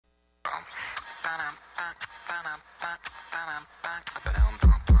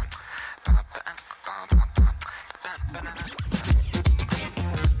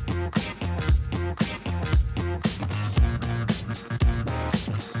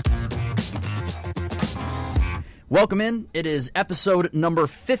Welcome in. It is episode number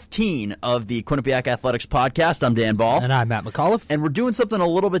 15 of the Quinnipiac Athletics Podcast. I'm Dan Bahl. And I'm Matt McAuliffe. And we're doing something a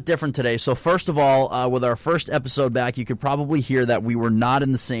little bit different today. So first of all, with our first episode back, you could probably hear that we were not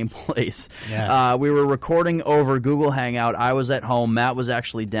in the same place. Yeah. We were recording over Google Hangout. I was at home. Matt was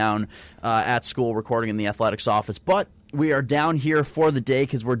actually down at school recording in the athletics office. But we are down here for the day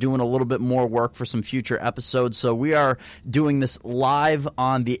because we're doing a little bit more work for some future episodes. So we are doing this live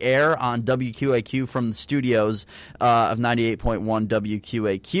on the air on WQAQ from the studios of 98.1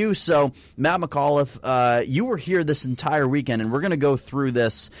 WQAQ. So Matt McAuliffe, you were here this entire weekend, and we're going to go through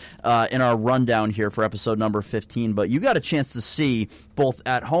this in our rundown here for episode number 15. But you got a chance to see, both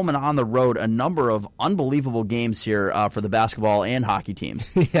at home and on the road, a number of unbelievable games here for the basketball and hockey teams.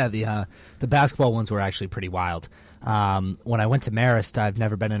 Yeah, the basketball ones were actually pretty wild. When I went to Marist, I've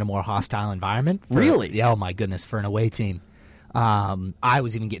never been in a more hostile environment. Really? Yeah, oh my goodness, for an away team. I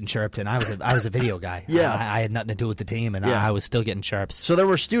was even getting chirped, and I was a video guy. Yeah. I had nothing to do with the team, and Yeah. I was still getting chirps. So there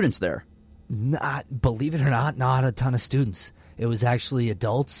were students there. Believe it or not a ton of students. It was actually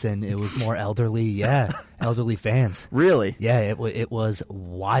adults, and it was more elderly. Yeah, elderly fans. Really? Yeah, it was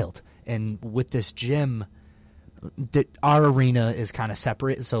wild. And with this gym, our arena is kind of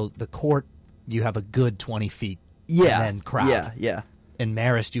separate. So the court, you have a good 20 feet. Yeah. And then crowd. Yeah. In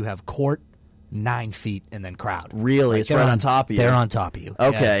Marist, you have court, 9 feet, and then crowd. Really? Like, it's right on top of you. They're on top of you.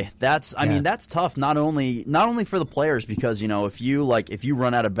 Okay. Yeah. I mean, that's tough, not only for the players, because, if you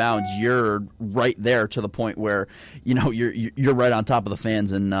run out of bounds, you're right there to the point where, you're right on top of the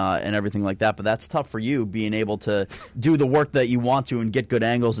fans and everything like that. But that's tough for you, being able to do the work that you want to and get good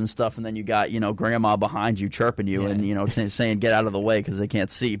angles and stuff, and then you got, grandma behind you chirping you and, saying get out of the way because they can't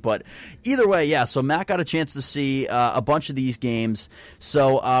see. But either way, yeah, so Matt got a chance to see a bunch of these games.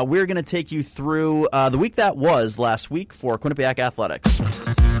 So we're going to take you through the week that was last week for Quinnipiac Athletics.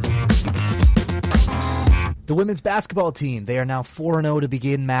 The women's basketball team, they are now 4-0 to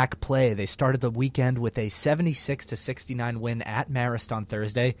begin MAC play. They started the weekend with a 76-69 win at Marist on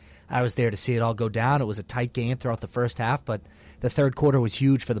Thursday. I was there to see it all go down. It was a tight game throughout the first half, but the third quarter was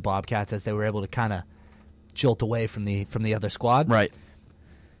huge for the Bobcats as they were able to kind of jolt away from the other squad. Right.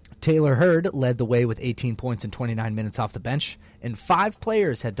 Taylor Hurd led the way with 18 points in 29 minutes off the bench, and 5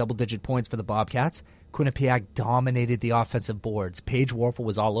 players had double-digit points for the Bobcats. Quinnipiac dominated the offensive boards. Paige Warfel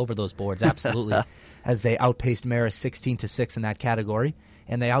was all over those boards, absolutely, as they outpaced Marist 16-6 in that category,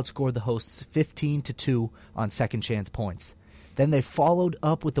 and they outscored the hosts 15-2 on second-chance points. Then they followed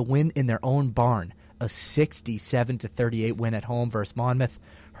up with a win in their own barn, a 67-38 win at home versus Monmouth.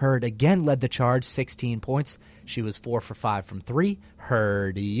 Hurd again led the charge, 16 points. She was 4 for 5 from 3.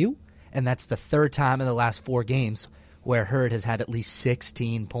 Hurd you. And that's the third time in the last 4 games where Hurd has had at least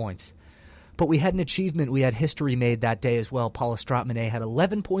 16 points. But we had an achievement. We had history made that day as well. Paula Stratmanet had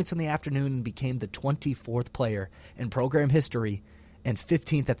 11 points in the afternoon and became the 24th player in program history and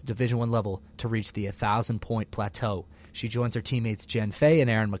 15th at the Division I level to reach the 1,000-point plateau. She joins her teammates Jen Fay and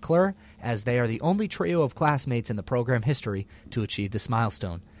Aaron McClure as they are the only trio of classmates in the program history to achieve this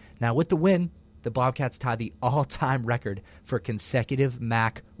milestone. Now, with the win, the Bobcats tie the all-time record for consecutive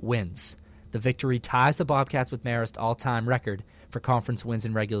MAC wins. The victory ties the Bobcats with Marist all-time record for conference wins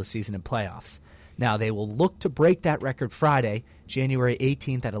in regular season and playoffs. Now, they will look to break that record Friday, January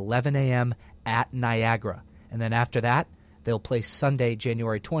 18th at 11 a.m. at Niagara. And then after that, they'll play Sunday,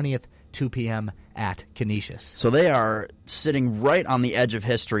 January 20th, 2 p.m. at Canisius. So they are sitting right on the edge of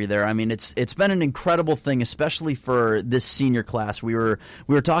history there. I mean, it's been an incredible thing, especially for this senior class. We were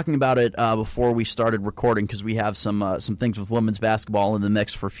talking about it before we started recording because we have some things with women's basketball in the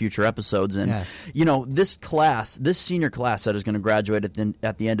mix for future episodes. And this senior class that is going to graduate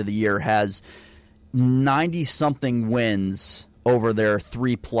at the end of the year has 90-something wins over their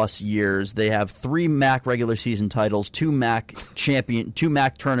 3+ years. They have 3 MAC regular season titles, 2 MAC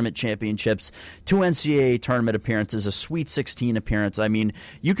tournament championships, 2 NCAA tournament appearances, a Sweet 16 appearance. I mean,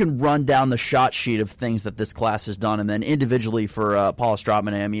 you can run down the shot sheet of things that this class has done, and then individually for Paula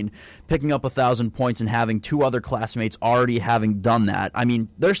Stratmanet, I mean, picking up 1,000 points and having 2 other classmates already having done that. I mean,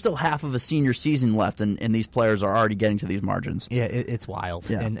 there's still half of a senior season left, and these players are already getting to these margins. Yeah, it's wild.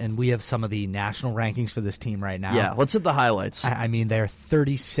 Yeah. And we have some of the national rankings for this team right now. Yeah, let's hit the highlights. I mean, they're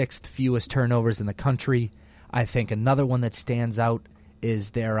 36th fewest turnovers in the country. I think another one that stands out is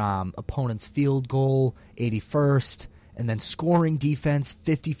their opponent's field goal, 81st. And then scoring defense,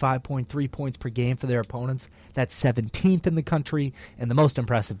 55.3 points per game for their opponents. That's 17th in the country. And the most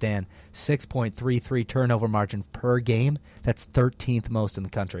impressive, Dan, 6.33 turnover margin per game. That's 13th most in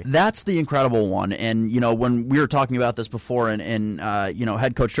the country. That's the incredible one. And, when we were talking about this before, and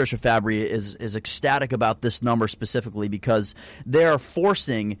head coach Trisha Fabry is ecstatic about this number specifically because they are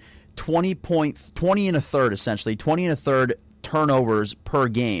forcing 20 and a third, essentially, 20 and a third turnovers per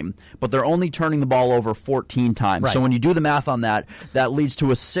game, but they're only turning the ball over 14 times. Right. So when you do the math on that, that leads to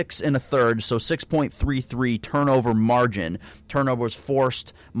a 6 and a third, so 6.33 turnover margin. Turnovers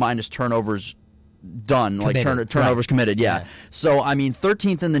forced minus turnovers done, committed. Like turnovers committed, yeah. So,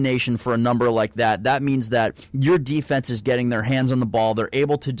 13th in the nation for a number like that. That means that your defense is getting their hands on the ball. They're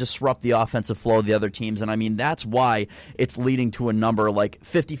able to disrupt the offensive flow of the other teams, and that's why it's leading to a number like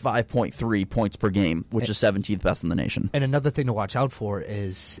 55.3 points per game, which is 17th best in the nation. And another thing to watch out for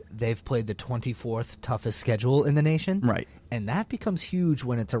is they've played the 24th toughest schedule in the nation. Right. And that becomes huge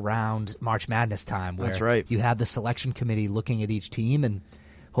when it's around March Madness time, where That's right. You have the selection committee looking at each team, and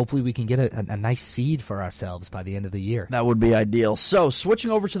hopefully we can get a nice seed for ourselves by the end of the year. That would be ideal. So,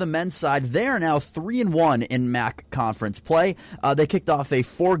 switching over to the men's side, they are now 3-1 in MAC conference play. They kicked off a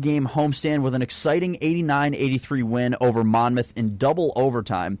 4-game homestand with an exciting 89-83 win over Monmouth in double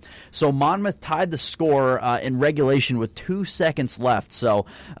overtime. So, Monmouth tied the score in regulation with 2 seconds left. So,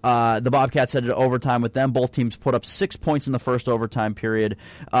 the Bobcats headed to overtime with them. Both teams put up 6 points in the first overtime period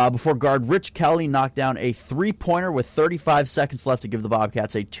before guard Rich Kelly knocked down a 3-pointer with 35 seconds left to give the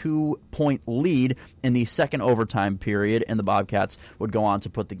Bobcats a 2-point lead in the second overtime period, and the Bobcats would go on to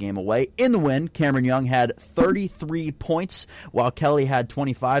put the game away. In the win, Cameron Young had 33 points, while Kelly had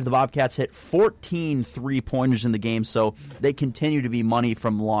 25. The Bobcats hit 14 3-pointers in the game, so they continue to be money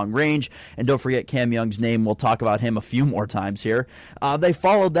from long range. And don't forget Cam Young's name. We'll talk about him a few more times here. They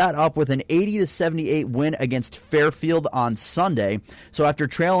followed that up with an 80-78 win against Fairfield on Sunday. So after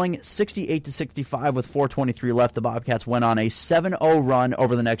trailing 68-65 with 4:23 left, the Bobcats went on a 7-0 run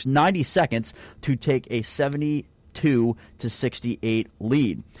over the next 90 seconds to take a 72-68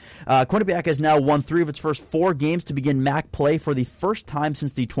 lead. Quinnipiac has now won 3 of its first 4 games to begin MAC play for the first time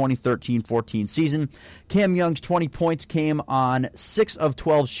since the 2013-14 season. Cam Young's 20 points came on 6 of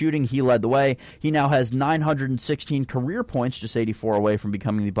 12 shooting. He led the way. He now has 916 career points, just 84 away from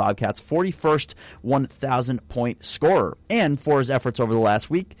becoming the Bobcats' 41st 1,000-point scorer. And for his efforts over the last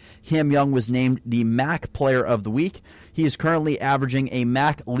week, Cam Young was named the MAC Player of the Week. He is currently averaging a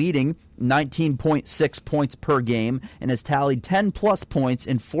MAC leading 19.6 points per game and has tallied 10-plus points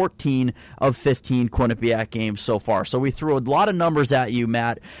in 14 of 15 Quinnipiac games so far. So we threw a lot of numbers at you,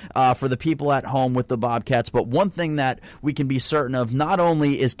 Matt, for the people at home with the Bobcats. But one thing that we can be certain of, not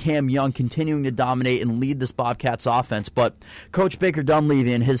only is Cam Young continuing to dominate and lead this Bobcats offense, but Coach Baker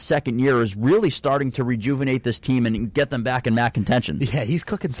Dunleavy in his second year is really starting to rejuvenate this team and get them back in MAC contention. Yeah, he's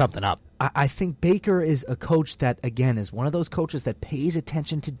cooking something up. I think Baker is a coach that, again, is one of those coaches that pays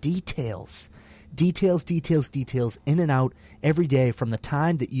attention to details. Details, in and out every day from the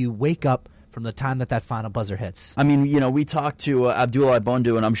time that you wake up, from the time that final buzzer hits. We talked to Abdullah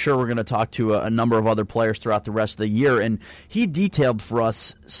Bundu, and I'm sure we're going to talk to a number of other players throughout the rest of the year, and he detailed for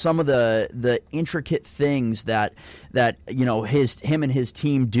us some of the intricate things that him and his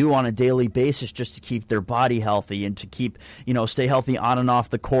team do on a daily basis just to keep their body healthy and to keep, stay healthy on and off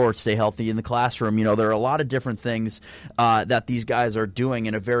the court, stay healthy in the classroom. There are a lot of different things that these guys are doing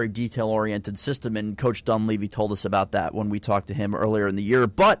in a very detail-oriented system, and Coach Dunleavy told us about that when we talked to him earlier in the year.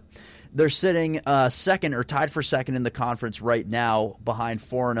 But they're sitting second or tied for second in the conference right now behind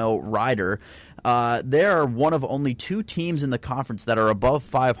 4-0 Ryder. They're one of only 2 teams in the conference that are above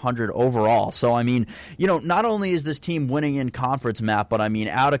 500 overall. So, not only is this team winning in conference, Matt, but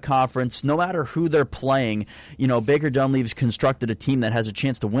out of conference, no matter who they're playing, Baker Dunleavy's constructed a team that has a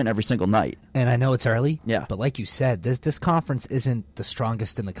chance to win every single night. And I know it's early, yeah, but like you said, this conference isn't the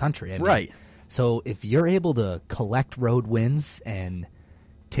strongest in the country. Right. So if you're able to collect road wins and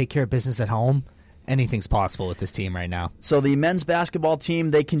take care of business at home, anything's possible with this team right now. So the men's basketball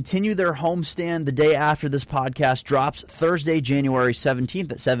team, they continue their homestand the day after this podcast drops, Thursday, January 17th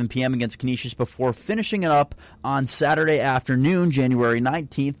at 7 p.m. against Canisius, before finishing it up on Saturday afternoon, January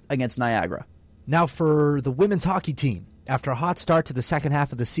 19th against Niagara. Now for the women's hockey team. After a hot start to the second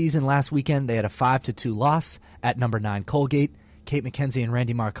half of the season last weekend, they had a 5-2 loss at number 9 Colgate. Kate McKenzie and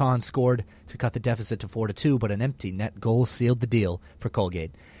Randy Marcon scored to cut the deficit to 4-2, but an empty net goal sealed the deal for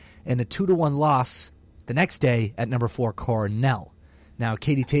Colgate. And a 2-1 loss the next day at number 4 Cornell. Now,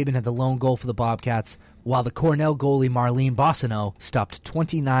 Katie Tabin had the lone goal for the Bobcats, while the Cornell goalie Marlene Bossino stopped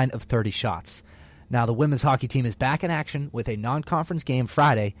 29 of 30 shots. Now, the women's hockey team is back in action with a non-conference game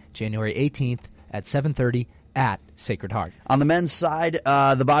Friday, January 18th at 7:30 at Sacred Heart. On the men's side,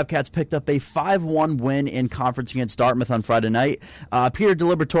 the Bobcats picked up a 5-1 win in conference against Dartmouth on Friday night. Peter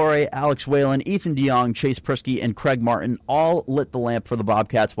DeLibertore, Alex Whalen, Ethan DeYoung, Chase Prisky, and Craig Martin all lit the lamp for the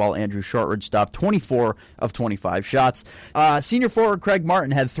Bobcats, while Andrew Shortridge stopped 24 of 25 shots. Senior forward Craig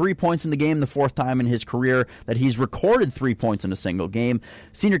Martin had 3 points in the game, the fourth time in his career that he's recorded 3 points in a single game.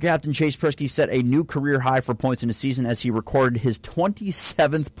 Senior captain Chase Prisky set a new career high for points in a season as he recorded his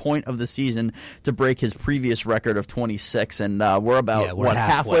 27th point of the season to break his previous record of 26, and we're about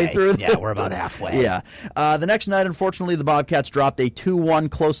halfway through. Yeah, we're about halfway. Yeah. The next night, unfortunately, the Bobcats dropped a 2-1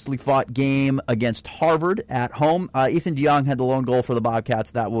 closely fought game against Harvard at home. Ethan DeYoung had the lone goal for the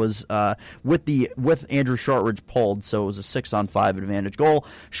Bobcats. That was with Andrew Shortridge pulled, so it was a 6-on-5 advantage goal.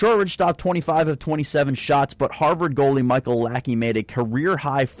 Shortridge stopped 25 of 27 shots, but Harvard goalie Michael Lackey made a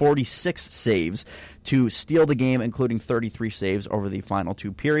career-high 46 saves to steal the game, including 33 saves over the final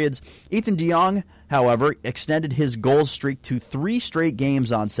 2 periods. Ethan DeYoung, however, extended his goal streak to 3 straight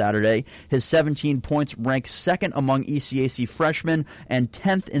games on Saturday. His 17 points rank second among ECAC freshmen and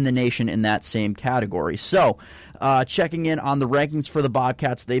 10th in the nation in that same category. So, checking in on the rankings for the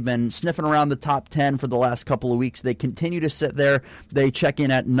Bobcats, they've been sniffing around the top 10 for the last couple of weeks. They continue to sit there. They check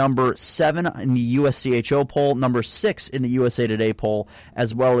in at number 7 in the USCHO poll, number 6 in the USA Today poll,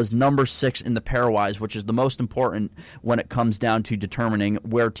 as well as number 6 in the pairwise, which is the most important when it comes down to determining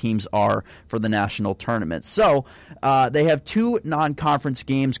where teams are for the national tournament. So they have 2 non-conference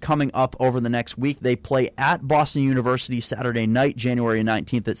games coming up over the next week. They play at Boston University Saturday night, January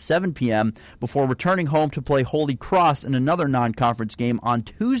 19th at 7 p.m., before returning home to play Holy Cross in another non-conference game on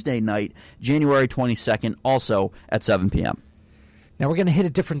Tuesday night, January 22nd, also at 7 p.m. Now we're going to hit a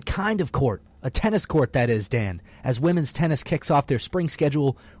different kind of court. A tennis court, that is, Dan, as women's tennis kicks off their spring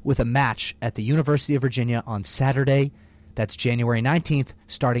schedule with a match at the University of Virginia on Saturday. That's January 19th,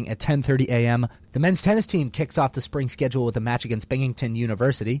 starting at 10:30 a.m. The men's tennis team kicks off the spring schedule with a match against Binghamton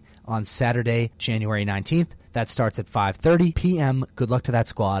University on Saturday, January 19th. That starts at 5:30 p.m. Good luck to that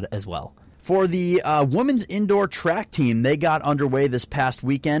squad as well. For the women's indoor track team, they got underway this past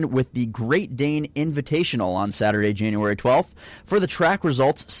weekend with the Great Dane Invitational on Saturday, January 12th. For the track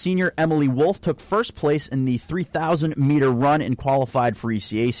results, senior Emily Wolf took first place in the 3,000-meter run and qualified for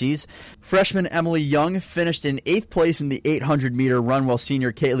ECACs. Freshman Emily Young finished in 8th place in the 800-meter run, while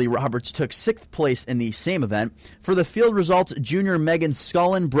senior Kaylee Roberts took 6th place in the same event. For the field results, junior Megan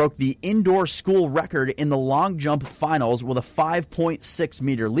Scullin broke the indoor school record in the long jump finals with a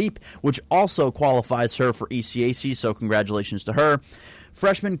 5.6-meter leap, which also qualifies her for ECAC, so congratulations to her.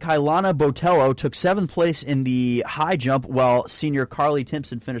 Freshman Kailana Botello took 7th place in the high jump, while senior Carly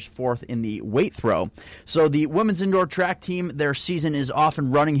Timpson finished 4th in the weight throw. So the women's indoor track team, their season is off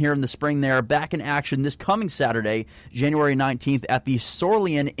and running here in the spring. They are back in action this coming Saturday, January 19th, at the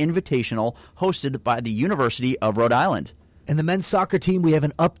Sorlian Invitational, hosted by the University of Rhode Island. In the men's soccer team, we have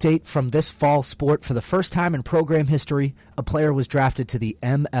an update from this fall sport. For the first time in program history, a player was drafted to the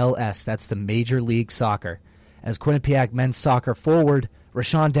MLS, that's the Major League Soccer. As Quinnipiac men's soccer forward,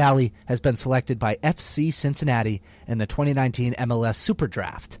 Rashawn Daly has been selected by FC Cincinnati in the 2019 MLS Super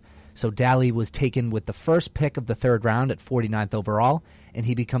Draft. So Daly was taken with the first pick of the 3rd round at 49th overall, and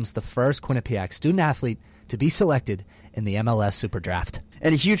he becomes the first Quinnipiac student-athlete to be selected in the MLS Super Draft.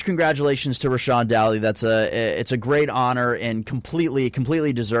 And a huge congratulations to Rashawn Daly. It's a great honor and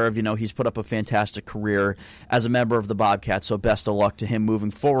completely deserved. You know, he's put up a fantastic career as a member of the Bobcats, so best of luck to him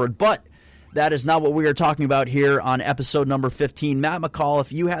moving forward. But that is not what we are talking about here on episode number 15. Matt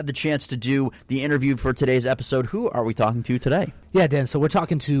McAuliffe, you had the chance to do the interview for today's episode. Who are we talking to today? Yeah, Dan, so we're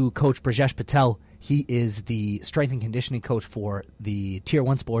talking to Coach Brijesh Patel. He is the strength and conditioning coach for the Tier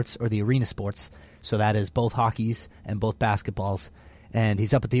 1 sports, or the arena sports. So that is both hockeys and both basketballs. And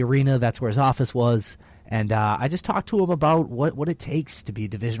he's up at the arena. That's where his office was. And I just talked to him about what it takes to be a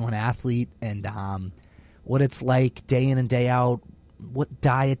Division I athlete, and what it's like day in and day out. What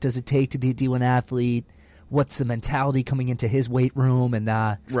diet does it take to be a D1 athlete? What's the mentality coming into his weight room? And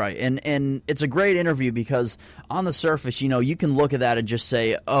right, and it's a great interview because on the surface, you know, you can look at that and just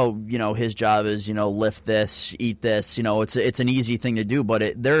say, oh, you know, his job is, you know, lift this, eat this. You know, it's an easy thing to do, but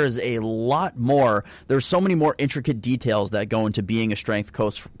there is a lot more. There's so many more intricate details that go into being a strength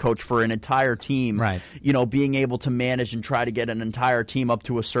coach for an entire team. Right. You know, being able to manage and try to get an entire team up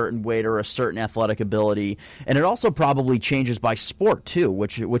to a certain weight or a certain athletic ability, and it also probably changes by sport too,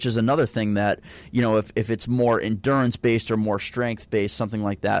 which is another thing that, you know, if it's it's more endurance-based or more strength-based, something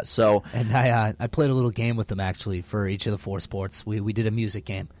like that. So, and I played a little game with them, actually, for each of the 4 sports. We did a music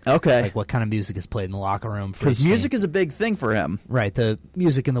game. Okay. Like what kind of music is played in the locker room for each Because music team. is a big thing for him. Right, the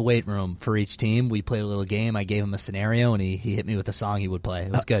music in the weight room for each team. We played a little game. I gave him a scenario, and he hit me with a song he would play.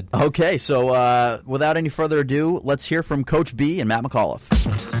 It was good. Okay, so without any further ado, let's hear from Coach B and Matt McAuliffe.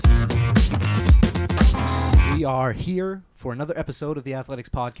 We are here for another episode of the Athletics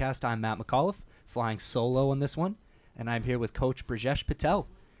Podcast. I'm Matt McAuliffe, flying solo on this one, and I'm here with Coach Brijesh Patel.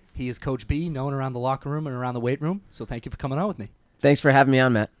 He is Coach B, known around the locker room and around the weight room, so thank you for coming on with me. Thanks for having me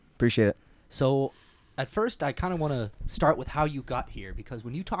on, Matt. Appreciate it. So at first, I kind of want to start with how you got here, because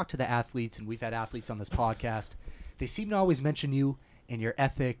when you talk to the athletes, and we've had athletes on this podcast, they seem to always mention you and your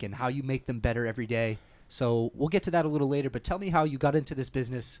ethic and how you make them better every day. So we'll get to that a little later, but tell me how you got into this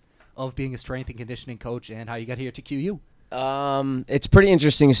business of being a strength and conditioning coach and how you got here to QU. It's a pretty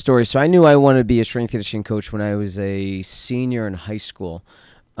interesting story. So I knew I wanted to be a strength conditioning coach when I was a senior in high school,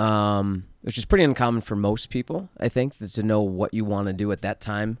 which is pretty uncommon for most people, I think, to know what you want to do at that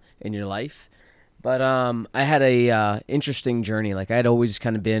time in your life. But I had a interesting journey. Like I had always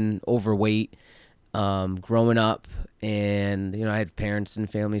kind of been overweight growing up, and I had parents and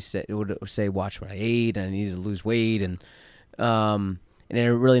family would say watch what I ate, and I needed to lose weight, and it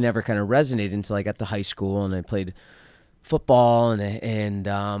really never kind of resonated until I got to high school and I played football, and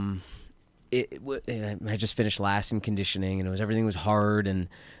I just finished last in conditioning, and everything was hard, and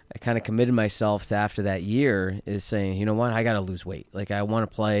I kind of committed myself to, after that year, is saying, you know what, I got to lose weight. Like I want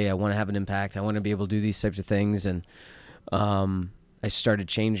to play, I want to have an impact, I want to be able to do these types of things, and I started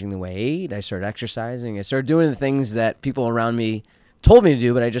changing the way I ate, I started exercising, I started doing the things that people around me told me to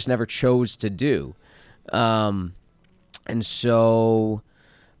do, but I just never chose to do. And so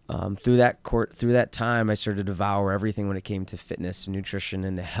through that time, I started to devour everything when it came to fitness and nutrition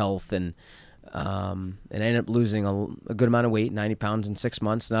and health, and I ended up losing a good amount of weight, 90 pounds in 6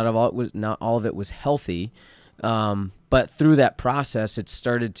 months. Not all of it was healthy, but through that process, it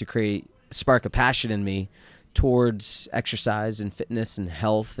started to spark a passion in me towards exercise and fitness and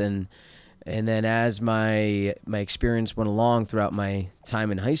health, and then as my experience went along throughout my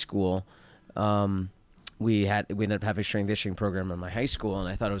time in high school, we ended up having a strength conditioning program in my high school, and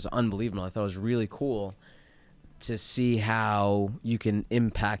I thought it was unbelievable. I thought it was really cool to see how you can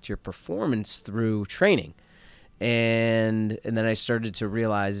impact your performance through training. And then I started to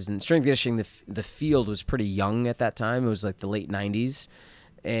realize, in strength conditioning, the field was pretty young at that time. It was like the late 90s.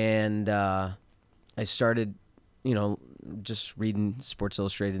 And I started, just reading Sports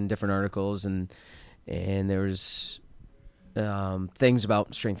Illustrated and different articles, and there was things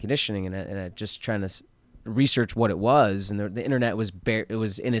about strength conditioning, and I just trying to research what it was, and the internet was it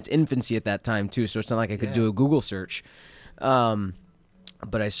was in its infancy at that time too, so it's not like I could do a Google search, but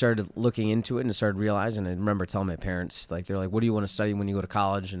I started looking into it and started realizing. I remember telling my parents, like, they're like, what do you want to study when you go to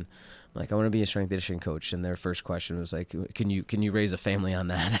college? And I'm like, I want to be a strength conditioning coach. And their first question was like, can you raise a family on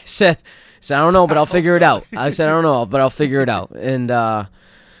that? I said I don't know, but I'll figure it out. I said I don't know, but I'll figure it out. And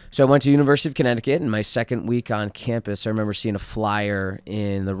so I went to University of Connecticut, and my second week on campus, I remember seeing a flyer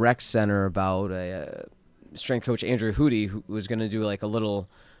in the rec center about a strength coach, Andrew Hootie, who was going to do like a little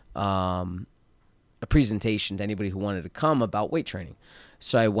a presentation to anybody who wanted to come about weight training.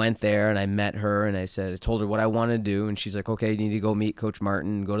 So I went there and I met her, and I told her what I wanted to do, and she's like, okay, you need to go meet Coach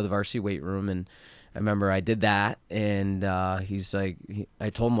Martin, go to the varsity weight room. And I remember I did that, and he's like, I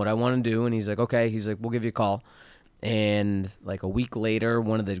told him what I want to do, and he's like, okay, he's like, we'll give you a call. And like a week later,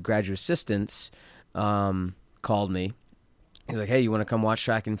 one of the graduate assistants called me. He's like, hey, you want to come watch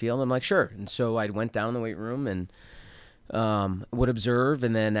track and field? I'm like, sure. And so I went down in the weight room and would observe.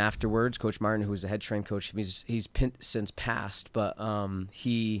 And then afterwards, Coach Martin, who was the head strength coach, he's since passed, but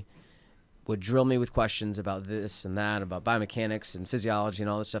he would drill me with questions about this and that, about biomechanics and physiology and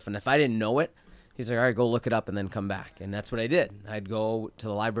all this stuff. And if I didn't know it, he's like, all right, go look it up and then come back. And that's what I did. I'd go to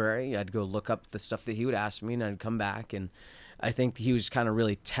the library. I'd go look up the stuff that he would ask me, and I'd come back. And I think he was kind of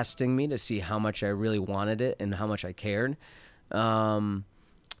really testing me to see how much I really wanted it and how much I cared. But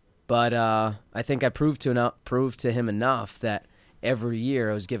I think I proved to him enough that every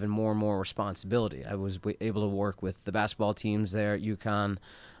year I was given more and more responsibility. I was able to work with the basketball teams there at UConn,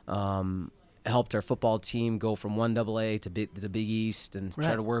 helped our football team go from 1AA to the Big East, and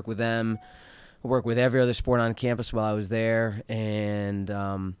try to work with them, work with every other sport on campus while I was there. And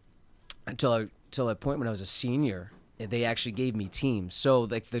until a point when I was a senior, they actually gave me teams. So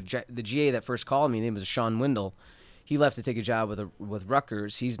like the GA that first called me, his name was Sean Windle. He left to take a job with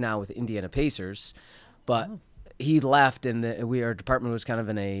Rutgers. He's now with Indiana Pacers, but he left, and our department was kind of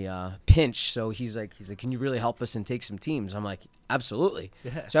in a pinch. So he's like, can you really help us and take some teams? I'm like, absolutely.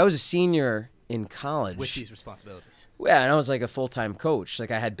 Yeah. So I was a senior in college. With these responsibilities. Yeah, and I was like a full-time coach.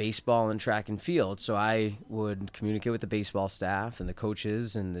 Like I had baseball and track and field, so I would communicate with the baseball staff and the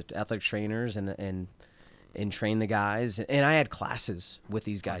coaches and the athletic trainers and train the guys. And I had classes with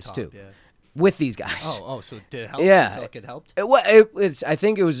these guys too. Yeah. With these guys. So did it help? Yeah. You feel like it helped? I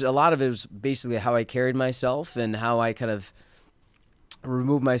think it was a lot of it was basically how I carried myself and how I kind of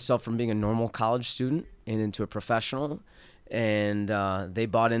removed myself from being a normal college student and into a professional. And they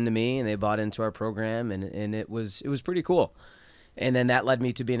bought into me and they bought into our program, and it was pretty cool. And then that led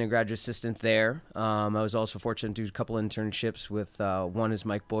me to being a graduate assistant there. I was also fortunate to do a couple internships with one is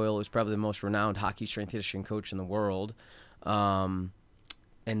Mike Boyle, who's probably the most renowned hockey strength and conditioning coach in the world,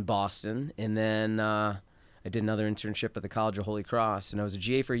 in Boston. And then I did another internship at the College of Holy Cross, and I was a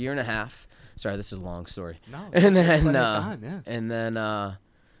GA for a year and a half. Sorry, this is a long story. No, and then time, yeah. and then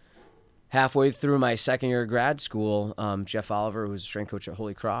halfway through my second year of grad school, Jeff Oliver, who's a strength coach at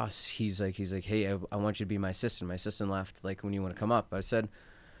Holy Cross, he's like, hey, I want you to be my assistant. My assistant left, like, when you want to come up. I said,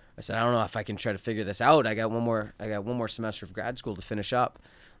 I don't know if I can try to figure this out. I got one more semester of grad school to finish up.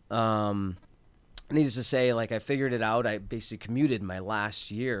 Needless to say, like, I figured it out. I basically commuted my last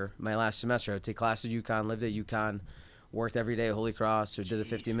semester. I would take classes at UConn, lived at UConn, worked every day at Holy Cross, so did the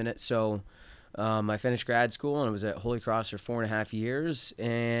 50 minutes. So I finished grad school, and I was at Holy Cross for 4.5 years,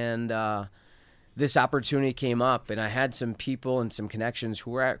 and this opportunity came up, and I had some people and some connections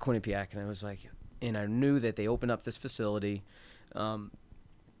who were at Quinnipiac, and I was like, and I knew that they opened up this facility, and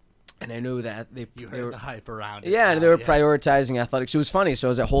I knew that they were the hype around it. Yeah, they were prioritizing athletics. It was funny. So I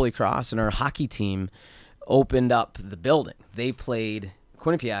was at Holy Cross, and our hockey team opened up the building. They played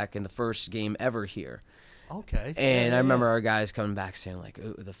Quinnipiac in the first game ever here. Okay. And I remember our guys coming back saying, like,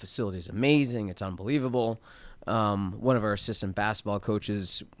 the facility is amazing. It's unbelievable. One of our assistant basketball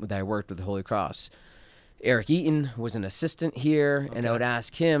coaches that I worked with at Holy Cross, Eric Eaton, was an assistant here. Okay. And I would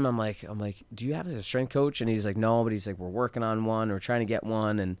ask him, I'm like, do you have a strength coach? And he's like, no, but he's like, we're working on one. We're trying to get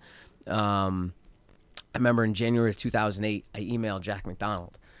one. And I remember in January of 2008, I emailed Jack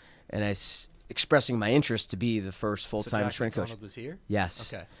McDonald, and expressing my interest to be the first full-time strength coach. So Jack McDonald was here?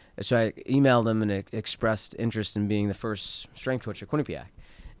 Yes. Okay. So I emailed him and expressed interest in being the first strength coach at Quinnipiac.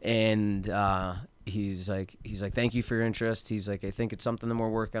 And he's like, thank you for your interest. He's like, I think it's something that we're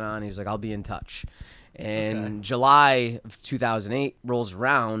working on. He's like, I'll be in touch. And July of 2008 rolls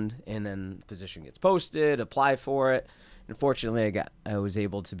around, and then the position gets posted, apply for it. And fortunately, I was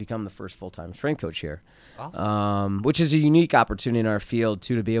able to become the first full-time strength coach here. Awesome. Which is a unique opportunity in our field,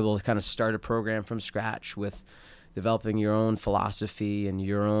 too, to be able to kind of start a program from scratch with developing your own philosophy and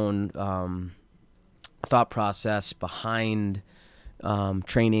your own thought process behind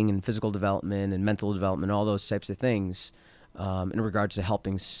training and physical development and mental development, all those types of things in regards to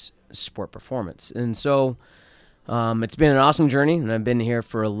helping sport performance. And so it's been an awesome journey, and I've been here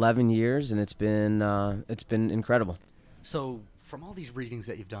for 11 years, and it's been incredible. So from all these readings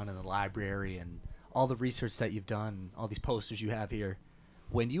that you've done in the library and all the research that you've done, all these posters you have here,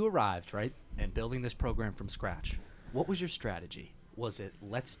 when you arrived, right, and building this program from scratch, what was your strategy? Was it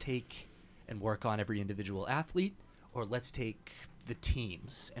let's take and work on every individual athlete, or let's take the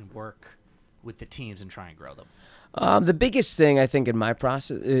teams and work with the teams and try and grow them? The biggest thing, I think, in my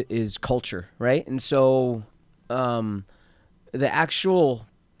process is culture, right? And so the actual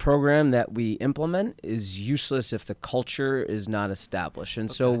program that we implement is useless if the culture is not established.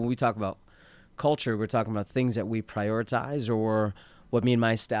 And so when we talk about culture, we're talking about things that we prioritize, or what me and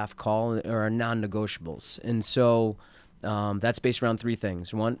my staff call are non-negotiables. And so that's based around three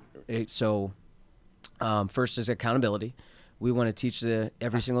things. One, first is accountability. We want to teach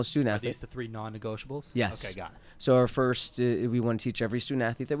every single student athlete. Are these the three non-negotiables? Yes. Okay, got it. So our first, we want to teach every student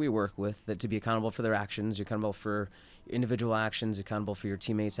athlete that we work with that to be accountable for their actions, you're accountable for individual actions, accountable for your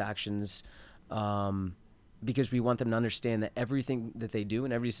teammates' actions, because we want them to understand that everything that they do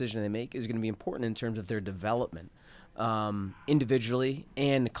and every decision they make is going to be important in terms of their development, individually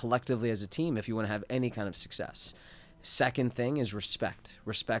and collectively as a team, if you want to have any kind of success. Second thing is respect.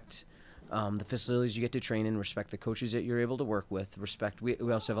 Respect the facilities you get to train in, respect the coaches that you're able to work with, respect. We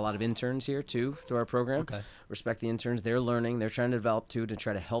also have a lot of interns here, too, through our program. Okay. Respect the interns. They're learning. They're trying to develop, too, to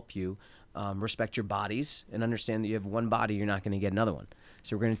try to help you. Respect your bodies and understand that you have one body, you're not going to get another one.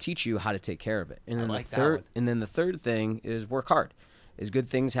 So we're going to teach you how to take care of it. And then the third thing is work hard. Is good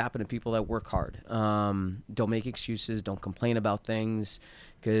things happen to people that work hard. Don't make excuses. Don't complain about things,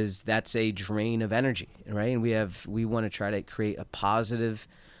 because that's a drain of energy, right? And we want to try to create a positive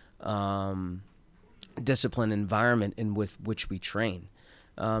discipline environment with which we train.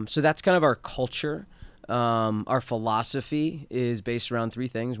 So that's kind of our culture. Our philosophy is based around three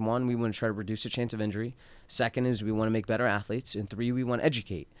things. One, we want to try to reduce the chance of injury. Second is we want to make better athletes. And three, we want to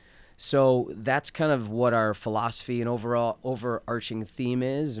educate. So that's kind of what our philosophy and overall overarching theme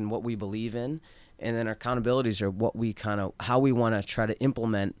is and what we believe in. And then our accountabilities are what we how we want to try to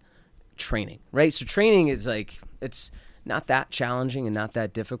implement training, right? So training is like, it's not that challenging and not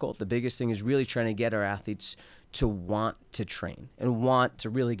that difficult. The biggest thing is really trying to get our athletes to want to train and want to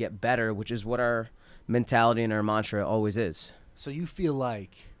really get better, which is what our mentality and our mantra always is. So you feel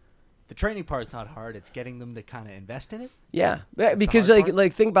like the training part's not hard. It's getting them to kind of invest in it. Yeah, That's because the hard part?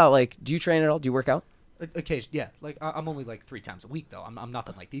 like think about, like, do you train at all? Do you work out? Occasionally, yeah. Like I'm only like 3 times a week though. I'm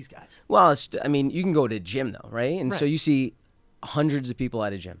nothing like these guys. Well, I mean, you can go to a gym though, right? And so Right. you see hundreds of people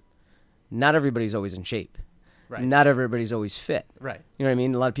at a gym. Not everybody's always in shape. Right. Not everybody's always fit. Right. You know what I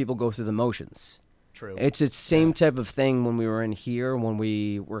mean? A lot of people go through the motions. True. It's the same type of thing when we were in here, when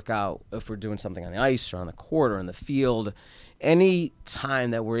we work out, if we're doing something on the ice or on the court or in the field. Any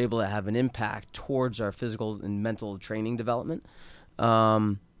time that we're able to have an impact towards our physical and mental training development,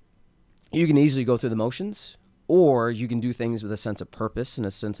 you can easily go through the motions, or you can do things with a sense of purpose and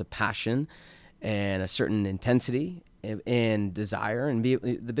a sense of passion and a certain intensity and desire. And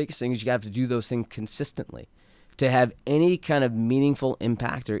the biggest thing is you have to do those things consistently. To have any kind of meaningful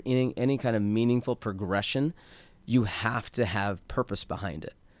impact or any kind of meaningful progression, you have to have purpose behind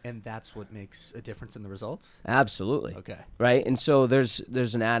it. And that's what makes a difference in the results? Absolutely. Okay. Right? And so there's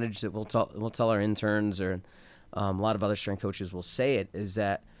an adage that we'll tell our interns, or a lot of other strength coaches will say it, is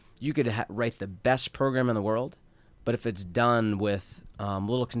that you could write the best program in the world, but if it's done with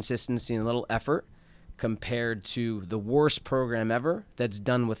little consistency and little effort, compared to the worst program ever that's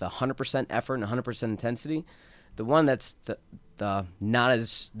done with 100% effort and 100% intensity, the one that's the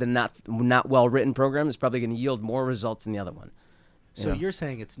not well written program is probably going to yield more results than the other one. So you're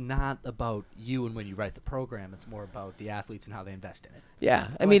saying it's not about you and when you write the program, it's more about the athletes and how they invest in it. Yeah.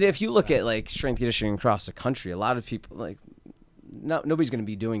 I mean, if you look at like strength conditioning across the country, a lot of people, like, nobody's going to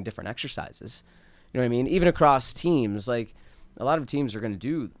be doing different exercises. You know what I mean? Even across teams, like, a lot of teams are going to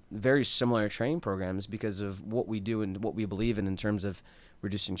do very similar training programs because of what we do and what we believe in terms of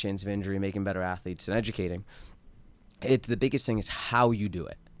reducing chains of injury, making better athletes, and educating. The biggest thing is how you do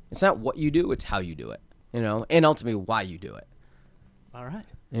it. It's not what you do, it's how you do it, and ultimately why you do it. All right.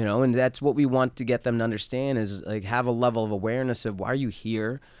 And that's what we want to get them to understand, is like have a level of awareness of why are you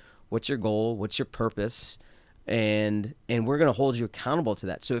here, what's your goal, what's your purpose, and we're going to hold you accountable to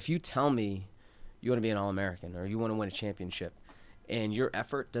that. So if you tell me you want to be an All-American or you want to win a championship and your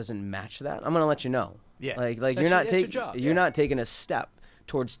effort doesn't match that, I'm going to let you know. Yeah. Like That's you're not your job. you're not taking a step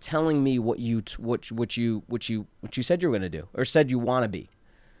towards telling me what you said you were going to do or said you want to be.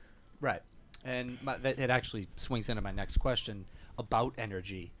 Right. And it actually swings into my next question about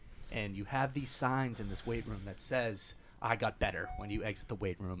energy. And you have these signs in this weight room that says, I got better when you exit the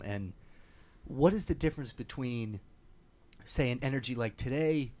weight room. And what is the difference between, say, an energy like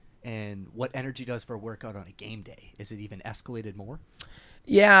today and what energy does for a workout on a game day? Is it even escalated more?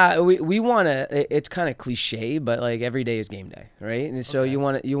 Yeah, we want to. It's kind of cliche, but like every day is game day, right? And so you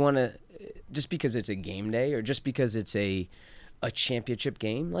want to just because it's a game day or just because it's a championship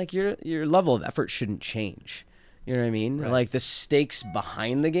game, like your level of effort shouldn't change. You know what I mean? Right. Like the stakes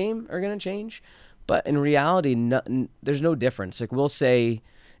behind the game are going to change, but in reality, there's no difference. Like we'll say,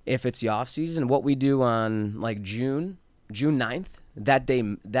 if it's the off season, what we do on like June 9th, that day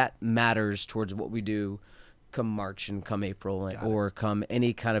that matters towards what we do come March and come April or come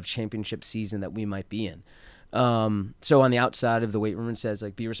any kind of championship season that we might be in. So on the outside of the weight room, it says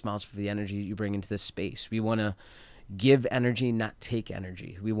like be responsible for the energy you bring into this space. We want to give energy, not take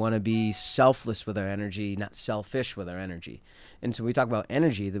energy. We want to be selfless with our energy, not selfish with our energy. And so we talk about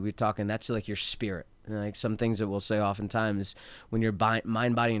energy, that's like your spirit. Like some things that we'll say oftentimes, when your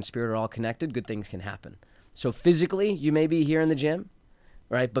mind, body, and spirit are all connected, good things can happen. So physically, you may be here in the gym,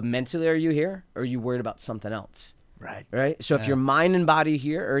 right? But mentally, are you here? Or are you worried about something else? Right. Right? So if your mind and body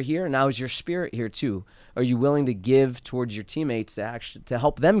are here, now is your spirit here too? Are you willing to give towards your teammates to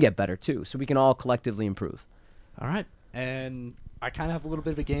help them get better too, so we can all collectively improve? All right. And I kind of have a little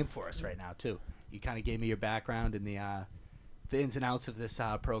bit of a game for us right now, too. You kind of gave me your background and the ins and outs of this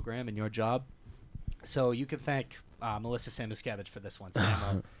program and your job. So you can thank Melissa Samuskevich for this one,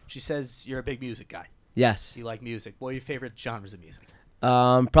 Samo. She says you're a big music guy. Yes. You like music. What are your favorite genres of music?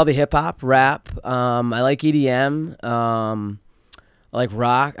 Probably hip-hop, rap. I like EDM. I like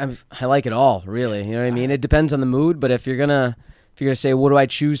rock. I like it all, really. You know what I mean? It depends on the mood, but if you're gonna say what do I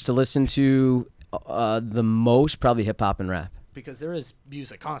choose to listen to the most, probably hip-hop and rap. Because there is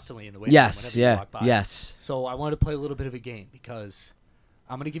music constantly in the weight room whenever you walk by. Yes. So I wanted to play a little bit of a game because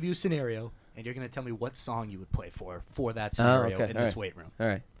I'm going to give you a scenario, and you're going to tell me what song you would play for that scenario in this weight room. All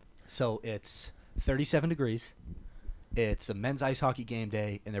right. So it's 37 degrees. It's a men's ice hockey game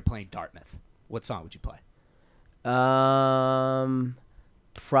day, and they're playing Dartmouth. What song would you play?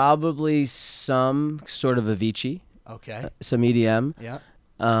 Probably some sort of Avicii. Okay. Some EDM. Yeah.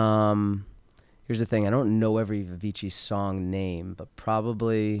 Here's the thing. I don't know every Avicii song name, but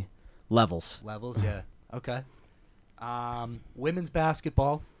probably Levels. Levels, yeah. Okay. Women's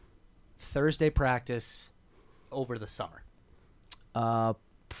basketball, Thursday practice over the summer.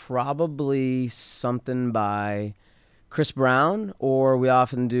 Probably something by Chris Brown, or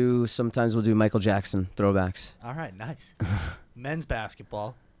sometimes we'll do Michael Jackson throwbacks. All right, nice. Men's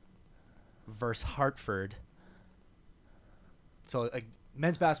basketball versus Hartford. So,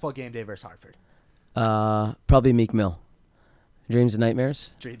 men's basketball game day versus Hartford. Probably Meek Mill. Dreams and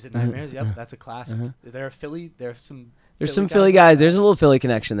Nightmares. Dreams and Nightmares, yep, that's a classic. Is there a Philly? There's some Philly guys. There's a little Philly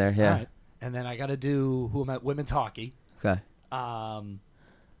connection there, yeah. All right. And then I got to do women's hockey. Okay.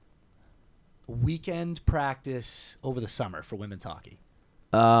 Weekend practice over the summer for women's hockey.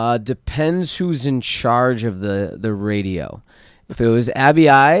 Depends who's in charge of the radio. If it was Abby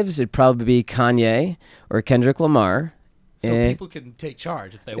Ives, it'd probably be Kanye or Kendrick Lamar. So people can take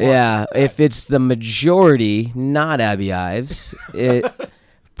charge if they want. Yeah, to. if it's the majority, not Abby Ives, it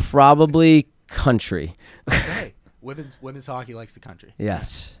probably country. Okay. Women's hockey likes the country.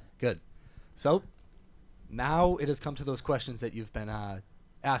 Yes. Good. So now it has come to those questions that you've been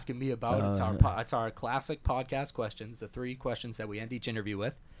asking me about. It's our classic podcast questions, the 3 questions that we end each interview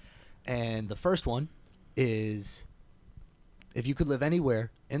with. And the first one is, if you could live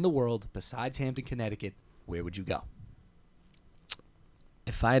anywhere in the world besides Hampton, Connecticut, where would you go?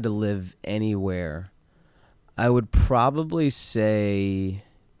 If I had to live anywhere, I would probably say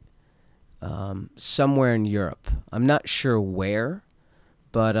somewhere in Europe. I'm not sure where,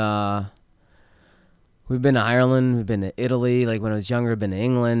 but we've been to Ireland, we've been to Italy. Like when I was younger, I've been to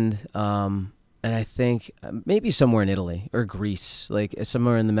England, and I think maybe somewhere in Italy or Greece, like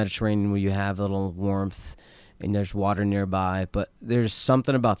somewhere in the Mediterranean where you have a little warmth and there's water nearby. But there's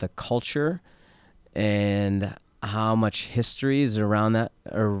something about the culture and how much history is around that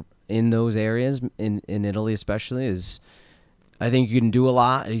or in those areas, in Italy especially, is I think you can do a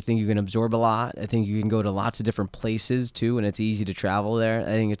lot. I think you can absorb a lot. I think you can go to lots of different places too, and it's easy to travel there. I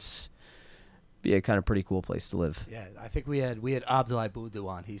think it's be a kind of pretty cool place to live. Yeah, I think we had Abdullah Budu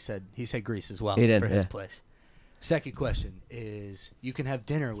on. He said Greece as well he did, for his place. Second question is, you can have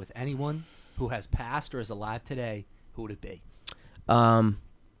dinner with anyone who has passed or is alive today. Who would it be?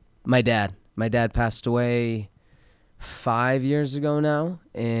 My dad. My dad passed away 5 years ago now,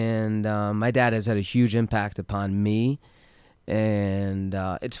 and my dad has had a huge impact upon me. And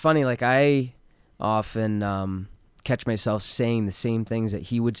it's funny, like I often catch myself saying the same things that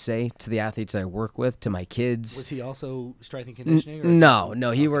he would say to the athletes I work with, to my kids. Was he also strength and conditioning?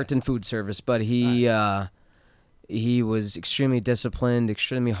 No, he worked in food service, but he was extremely disciplined,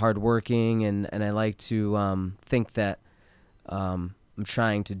 extremely hardworking, and I like to think that I'm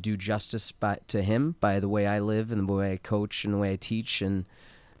trying to do justice to him by the way I live and the way I coach and the way I teach, and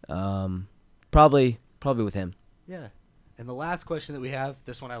probably with him. Yeah. And the last question that we have,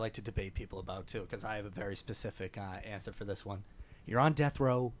 this one I like to debate people about too, because I have a very specific answer for this one. You're on death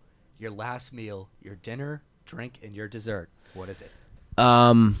row, your last meal, your dinner, drink, and your dessert. What is it?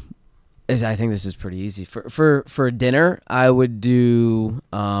 I think this is pretty easy. For dinner, I would do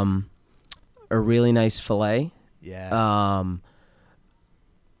a really nice filet. Yeah.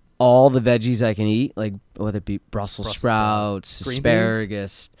 All the veggies I can eat, like whether it be Brussels sprouts,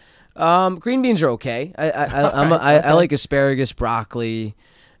 asparagus. Green beans are okay. I like asparagus, broccoli,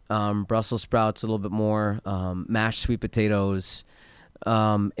 Brussels sprouts a little bit more, mashed sweet potatoes.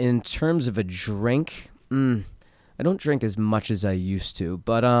 In terms of a drink, I don't drink as much as I used to,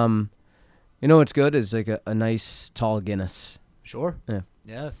 but you know what's good is like a nice tall Guinness. Sure.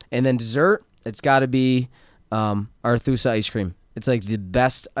 Yeah. And then dessert, it's got to be Arthusa ice cream. It's like the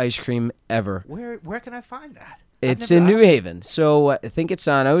best ice cream ever. Where can I find that? It's in New Haven. So I think it's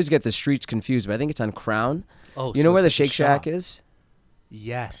on, I always get the streets confused, but I think it's on Crown. Oh, you know where the Shake Shack is?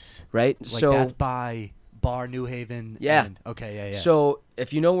 Yes. Right? Like so that's by Bar New Haven. Yeah. Okay, yeah. So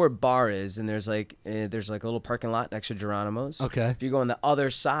if you know where Bar is, and there's like a little parking lot next to Geronimo's. Okay. If you go on the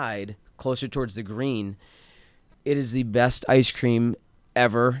other side, closer towards the green, it is the best ice cream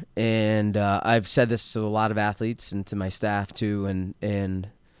ever. And I've said this to a lot of athletes and to my staff too, and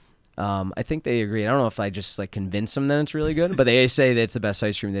I think they agree. I don't know if I just like convince them that it's really good, but they say that it's the best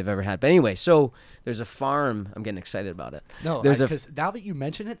ice cream they've ever had. But anyway, so there's a farm. I'm getting excited about it. No, because now that you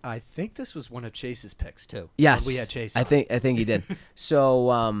mention it, I think this was one of Chase's picks too. Yes, we had Chase. I think he did.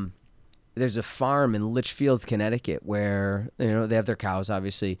 So there's a farm in Litchfield, Connecticut, where they have their cows,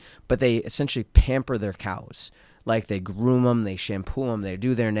 obviously, but they essentially pamper their cows. Like they groom them, they shampoo them, they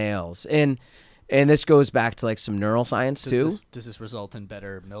do their nails, and this goes back to like some neuroscience too. Does this result in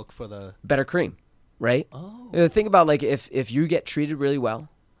better milk for the better cream, right? Oh, Think about like if you get treated really well,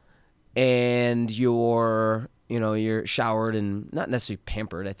 and you're showered and not necessarily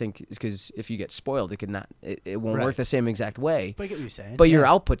pampered. I think because if you get spoiled, it won't Right. work the same exact way. But I get what you're saying. But your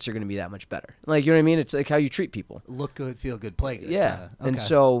Yeah. outputs are going to be that much better. Like, you know what I mean? It's like how you treat people. Look good, feel good, play good. Yeah. kinda. And Okay.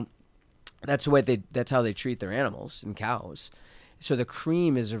 so that's how they treat their animals and cows. So the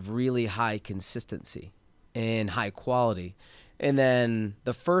cream is of really high consistency and high quality. And then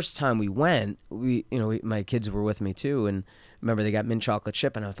the first time we went, my kids were with me too, and remember they got mint chocolate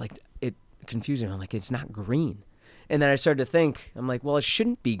chip, and I was like, it confused me. I'm like, it's not green. And then I started to think, I'm like, well, it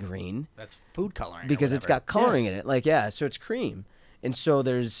shouldn't be green That's food coloring. or because it's whatever. got coloring Yeah. in it. Like, yeah, so it's cream. And so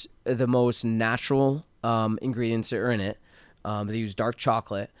there's the most natural ingredients that are in it. They use dark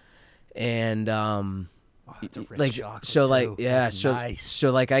chocolate, and It's a rich like chocolate so like too. yeah That's so nice. so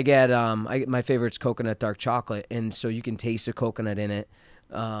like I get my favorite's coconut dark chocolate, and so you can taste the coconut in it.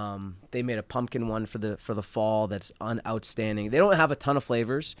 They made a pumpkin one for the fall that's outstanding. They don't have a ton of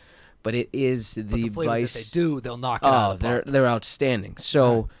flavors, but it is But the flavors vice. that they do, they'll knock it out of the park. They're outstanding.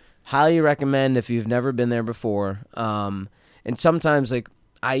 So Right. highly recommend if you've never been there before. And sometimes like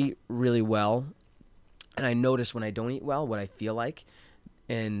I eat really well, and I notice when I don't eat well what I feel like.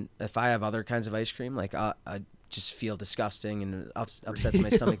 And if I have other kinds of ice cream, like I just feel disgusting and it upsets my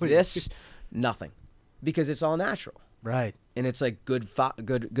stomach. Really? This, nothing, because it's all natural Right. and it's like good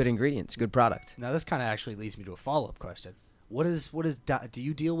ingredients, good product. Now this kind of actually leads me to a follow-up question. What is do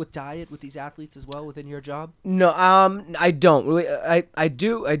you deal with diet with these athletes as well within your job? No, I don't. I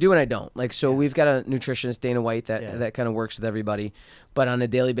do and I don't. Like, so we've got a nutritionist, Dana White, that kind of works with everybody. But on a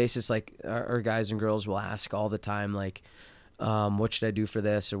daily basis, like our guys and girls will ask all the time, like, what should I do for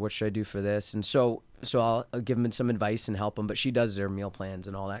this or what should I do for this? And so I'll give them some advice and help them. But she does their meal plans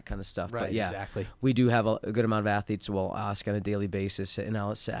and all that kind of stuff. Right, But yeah, exactly. we do have a good amount of athletes who will ask on a daily basis, and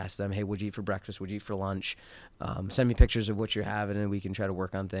I'll ask them, hey, what'd you eat for breakfast? What'd you eat for lunch? Send me pictures of what you're having, and we can try to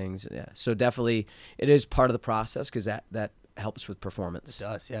work on things. Yeah, so definitely it is part of the process because that helps with performance. It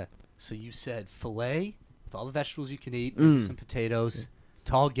does, yeah. So you said filet with all the vegetables you can eat, maybe some potatoes,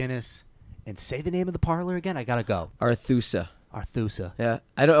 tall Guinness, and say the name of the parlor again. I gotta go. Arthusa. Arthusa. Yeah,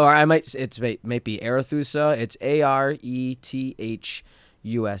 I don't, or I might. It might be Arethusa. It's ARETHUSA.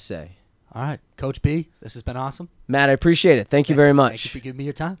 All right, Coach B, this has been awesome. Matt, I appreciate it. Thank you very much. Thank you for giving me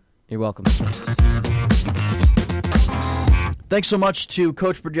your time. You're welcome. Thanks so much to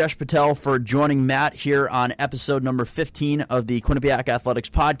Coach Brijesh Patel for joining Matt here on episode number 15 of the Quinnipiac Athletics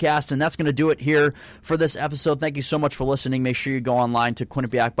Podcast. And that's going to do it here for this episode. Thank you so much for listening. Make sure you go online to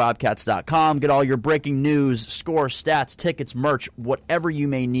QuinnipiacBobcats.com. Get all your breaking news, scores, stats, tickets, merch, whatever you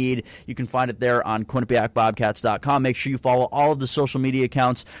may need. You can find it there on QuinnipiacBobcats.com. Make sure you follow all of the social media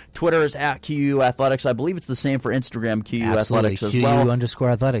accounts. Twitter is at QU Athletics. I believe it's the same for Instagram, QU Athletics as well.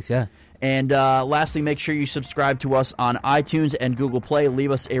 QU_athletics, yeah. And lastly, make sure you subscribe to us on iTunes and Google Play. Leave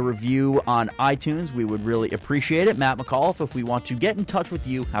us a review on iTunes. We would really appreciate it. Matt McAuliffe, if we want to get in touch with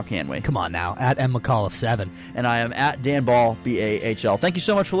you, how can we? Come on now, at M. McAuliffe 7. And I am at Dan Bahl, BAHL. Thank you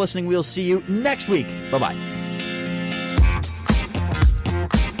so much for listening. We'll see you next week. Bye-bye.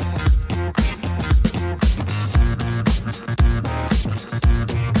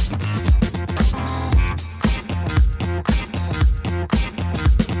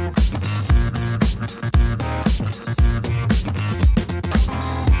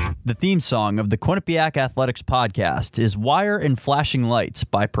 The theme song of the Quinnipiac Athletics Podcast is Wire and Flashing Lights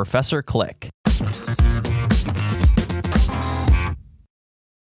by Professor Click.